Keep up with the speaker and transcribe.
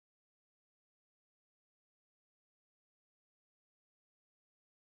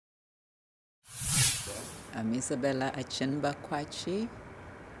I'm Isabella Quakyi,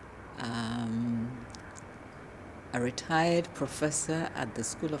 a retired professor at the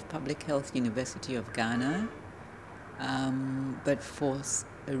School of Public Health, University of Ghana. But for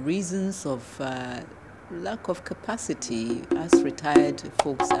reasons of lack of capacity, us retired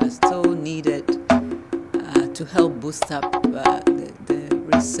folks are still needed to help boost up the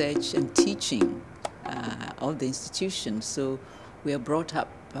research and teaching of the institution. So we are brought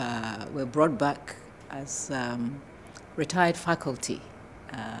back as retired faculty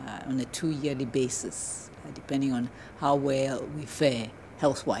on a 2-yearly basis, depending on how well we fare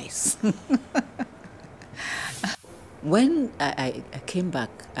health-wise. When I came back,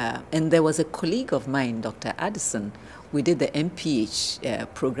 and there was a colleague of mine, Dr. Addison, we did the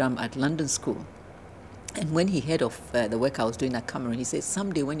MPH program at London School. And when he heard of the work I was doing at Cameroon, he said,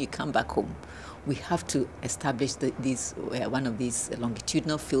 someday when you come back home, we have to establish one of these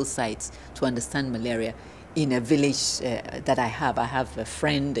longitudinal field sites to understand malaria in a village that I have. I have a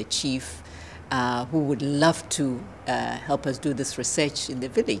friend, a chief, who would love to help us do this research in the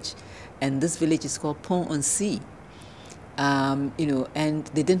village. And this village is called Pont-on-Sea. And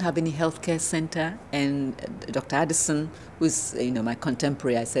they didn't have any healthcare center. And Dr. Addison, who's my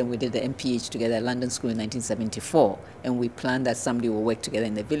contemporary, I said we did the MPH together at London School in 1974, and we planned that somebody will work together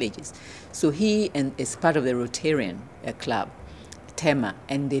in the villages. So he is part of the Rotarian club, TEMA,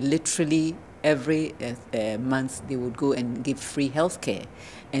 and they literally every month they would go and give free healthcare.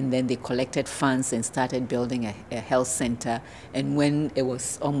 And then they collected funds and started building a health center. And when it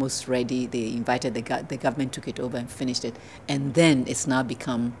was almost ready, they invited the government, took it over and finished it. And then it's now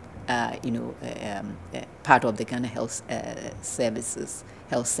become, part of the Ghana Health Services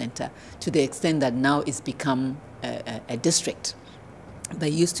Health Center, to the extent that now it's become a district. But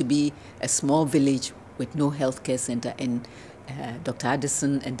it used to be a small village with no healthcare center, and Dr.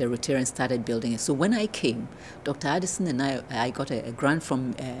 Addison and the Rotarians started building it. So when I came, Dr. Addison and I got a grant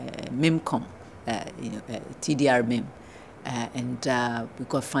from MIMCOM, TDR MIM, and we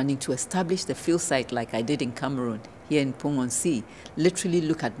got funding to establish the field site like I did in Cameroon, here in Pont-on-Sea, literally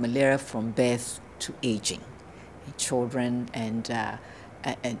look at malaria from birth to aging in children, and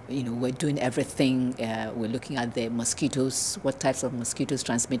we're doing everything. We're looking at the mosquitoes, what types of mosquitoes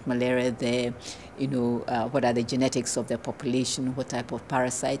transmit malaria there, what are the genetics of the population, what type of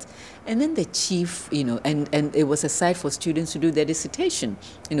parasites. And then the chief, and it was a site for students to do their dissertation.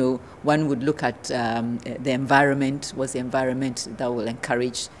 One would look at the environment, what's the environment that will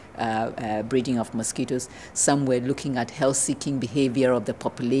encourage breeding of mosquitoes. Some were looking at health-seeking behavior of the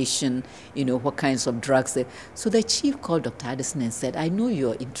population, what kinds of drugs. So the chief called Dr. Addison and said, I know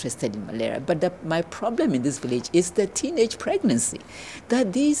you're interested in malaria, but my problem in this village is the teenage pregnancy.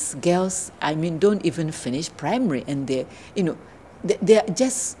 That these girls, don't even finish primary, and they're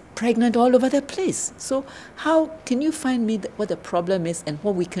just pregnant all over the place. So how can you find me what the problem is and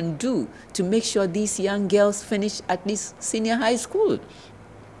what we can do to make sure these young girls finish at least senior high school?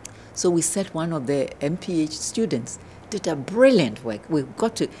 So we set one of the MPH students, did a brilliant work.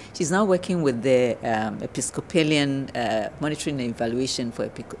 She's now working with the Episcopalian, monitoring and evaluation for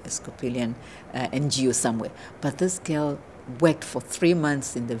Episcopalian NGO somewhere. But this girl worked for 3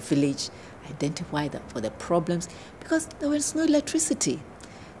 months in the village, identified for the problems, because there was no electricity.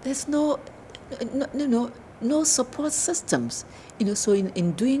 There's no support systems. So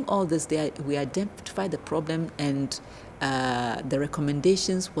in doing all this, we identified the problem, and the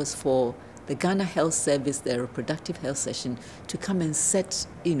recommendations was for the Ghana Health Service, the reproductive health session, to come and set,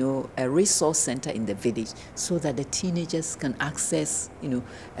 a resource center in the village so that the teenagers can access,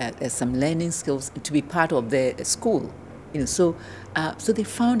 some learning skills to be part of the school. So they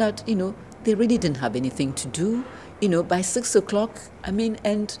found out, they really didn't have anything to do. By 6 o'clock,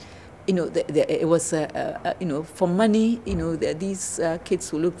 it was, for money, these kids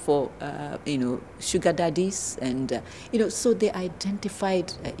who look for, sugar daddies, and, so they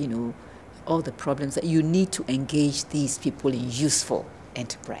identified, all the problems that you need to engage these people in useful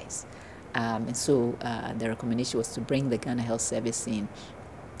enterprise. And so the recommendation was to bring the Ghana Health Service in,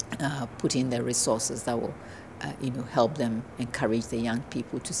 put in the resources that will help them encourage the young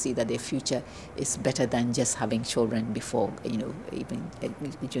people to see that their future is better than just having children before, even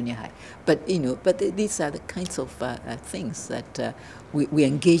junior high. But, these are the kinds of things that we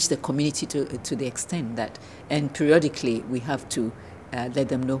engage the community to the extent that, and periodically we have to let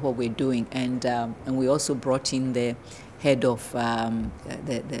them know what we're doing. And we also brought in the head of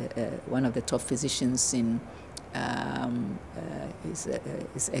one of the top physicians in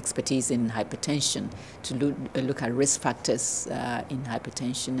his expertise in hypertension to look at risk factors in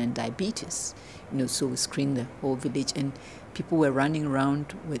hypertension and diabetes. So we screened the whole village, and people were running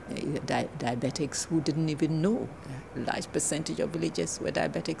around with diabetics who didn't even know. A large percentage of villagers were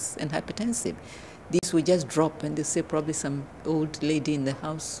diabetics and hypertensive. These would just drop, and they say probably some old lady in the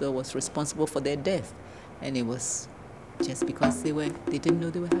house was responsible for their death, and it was just because they didn't know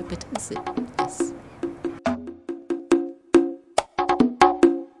they were hypertensive. Yes.